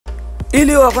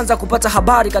Ili wa kwanza kupata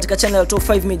habari katika channel ya Top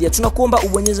 5 Media, tunakuomba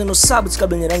ubonyeze no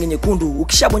subscribe yenye rangi nyekundu.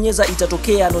 Ukishabonyeza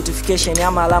itatokea notification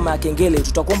ama alama ya kengele.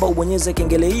 Tutakuomba ubonyeze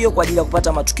kengele hiyo kwa ajili ya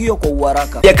kupata matukio kwa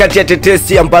uharaka. Ya kati ya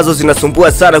tetesi ambazo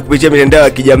zinasumbua sana kupitia mitandao ya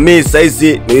kijamii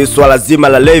saizi ni swala zima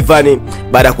la Rayvanny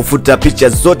baada ya kufuta picha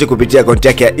zote kupitia akaunti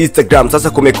yake ya Instagram. Sasa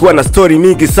kumekuwa na story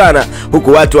nyingi sana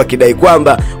huku watu wakidai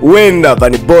kwamba huenda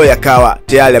Vanny Boy akawa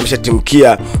tayari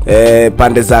ameshatimkia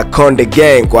pande za Konde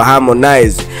Gang kwa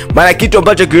Harmonize. Maana kitu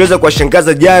ambacho kiliweza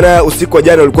kuwashangaza jana, usiku wa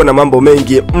jana ulikuwa na mambo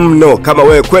mengi mno. Kama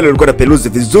wewe kweli ulikuwa na peluzi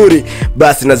vizuri,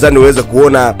 basi nadhani uweza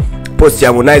kuona post ya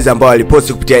Harmonize ambao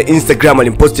aliposti kupitia Instagram.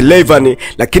 Alimposti Rayvanny,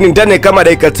 lakini ndani kama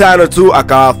dakika 5 tu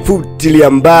akawafutilia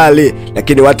mbali,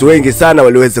 lakini watu wengi sana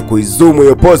waliweza kuizumu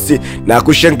hiyo posti na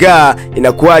kushangaa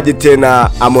inakuaje tena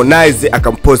Harmonize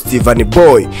akamposti Vanny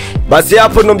Boy. Basi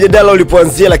hapo ndo mjadala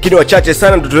ulipoanzia, lakini wachache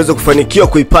sana ndio tuweza kufanikiwa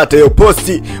kuipata hiyo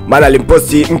posti. Maana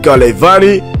alimposti mke wa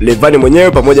Rayvanny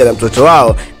mwenyewe pamoja na mtoto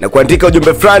wao na kuandika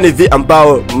ujumbe fulani hivi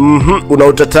ambao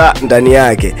unautata ndani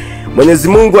yake. Mwenyezi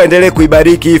Mungu aendelee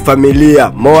kuibariki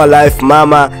familia. More life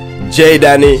mama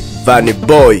Jaydan Vanny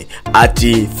Boy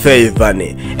ati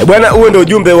Rayvanny. Bwana, huo ndio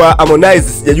ujumbe wa Harmonize.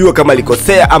 Sijajua kama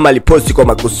alikosea ama aliposti kwa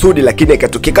makusudi, lakini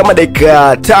ikatokea kama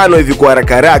dakika 5 hivi kwa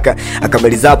haraka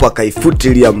akamaliza hapo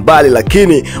akaifutilia mbali,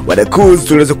 lakini wadakuz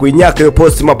tuliweza kuinyaka hiyo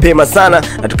post mapema sana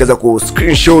na tukaweza ku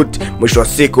screenshot. Mwisho wa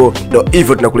siku ndio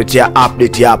hivyo tunakuletea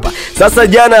update hapa. Sasa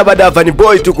jana baada ya Vanny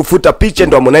Boy tu kufuta picha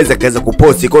ndio Harmonize akaweza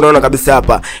kuposti. Kwa unaona kabisa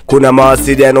hapa kuna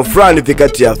mawasiliano fulani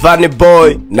kati ya Vanny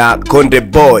Boy na Konde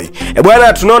Boy.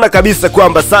 Bwana, tunaona kabisa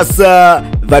kwamba sasa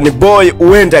Vanny Boy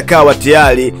huenda akawa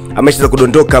tayari ameshaanza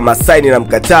kudondoka masaini na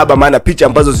mkataba. Maana picha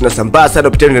ambazo zinasambaa sana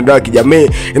kupitia mitandao ya kijamii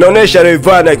inaonyesha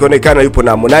Rayvanny akionekana yupo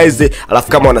na Harmonize, alafu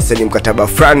kama wanasaini mkataba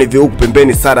fulani hivi huku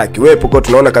pembeni Sara akiwepo. Kwa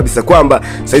tunaona kabisa kwamba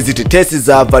saizi tetesi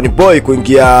za Vanny Boy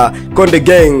kuingia Konde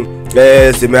Gang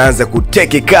zimeanza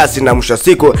kuteki kasi na mwisho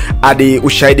siku hadi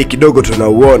ushahidi kidogo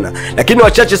tunauona. Lakini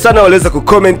wachache sana waliweza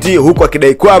kucomment huku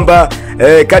akidai kwamba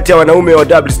kati ya wanaume wa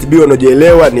WCB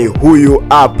wanaojielewa ni huyu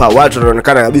hapa. Watu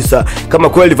wanaonekana kabisa kama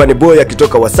kweli Vanny Boy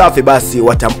akitoka Wasafi basi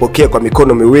watampokea kwa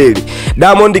mikono miwili.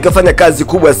 Diamond ikafanya kazi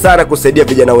kubwa sana kusaidia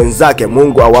vijana wenzake,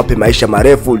 Mungu awape maisha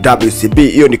marefu WCB.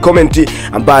 Hiyo ni comment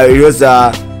ambayo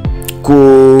iliweza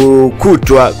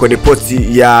kukutwa kwenye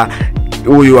posti ya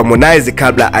huyu Harmonize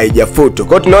kabla haijafutwa.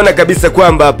 Kwa tunaona kabisa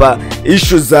kwamba hapa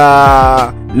issue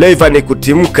za Rayvanny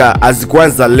kutimka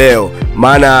hazikuanza leo.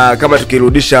 Maana kama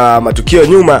tukirudisha matukio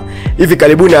nyuma, hivi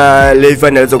karibuni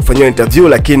Rayvanny aliweza kufanyia interview,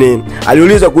 lakini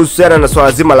aliulizwa kuhusiana na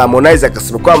swala zima la Harmonize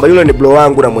akasema kwamba yule ni bro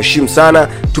wangu na mheshimu sana,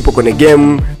 tupo kwenye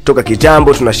game toka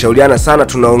kitambo, tunashauriana sana,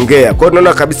 tunaongea. Kwa hiyo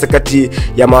tunaona kabisa kati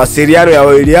ya mawasiliano ya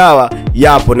wawili hawa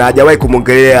yapo na hajawahi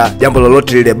kumongelea jambo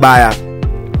lolote lile baya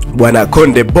bwana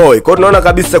Konde Boy. Kwa tunaona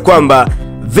kabisa kwamba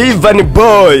Vanny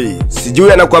Boy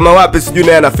sijui anakwama wapi, sijui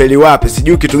naye anafeli wapi,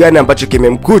 sijui kitu gani ambacho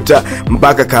kimemkuta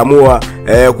mpaka kaamua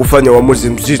kufanya uamuzi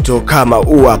mzito kama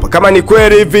huu hapa. Kama ni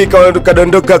kweli hivi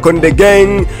kadondoka Konde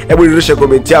Gang, hebu nirusha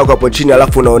comment yako hapo chini,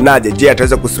 alafu unaonaje? Je,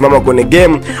 ataweza kusimama kwenye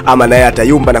game ama naye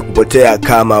atayumba na kupotea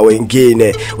kama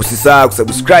wengine? Usisahau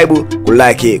kusubscribe,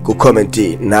 kulike, kucomment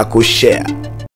na kushare.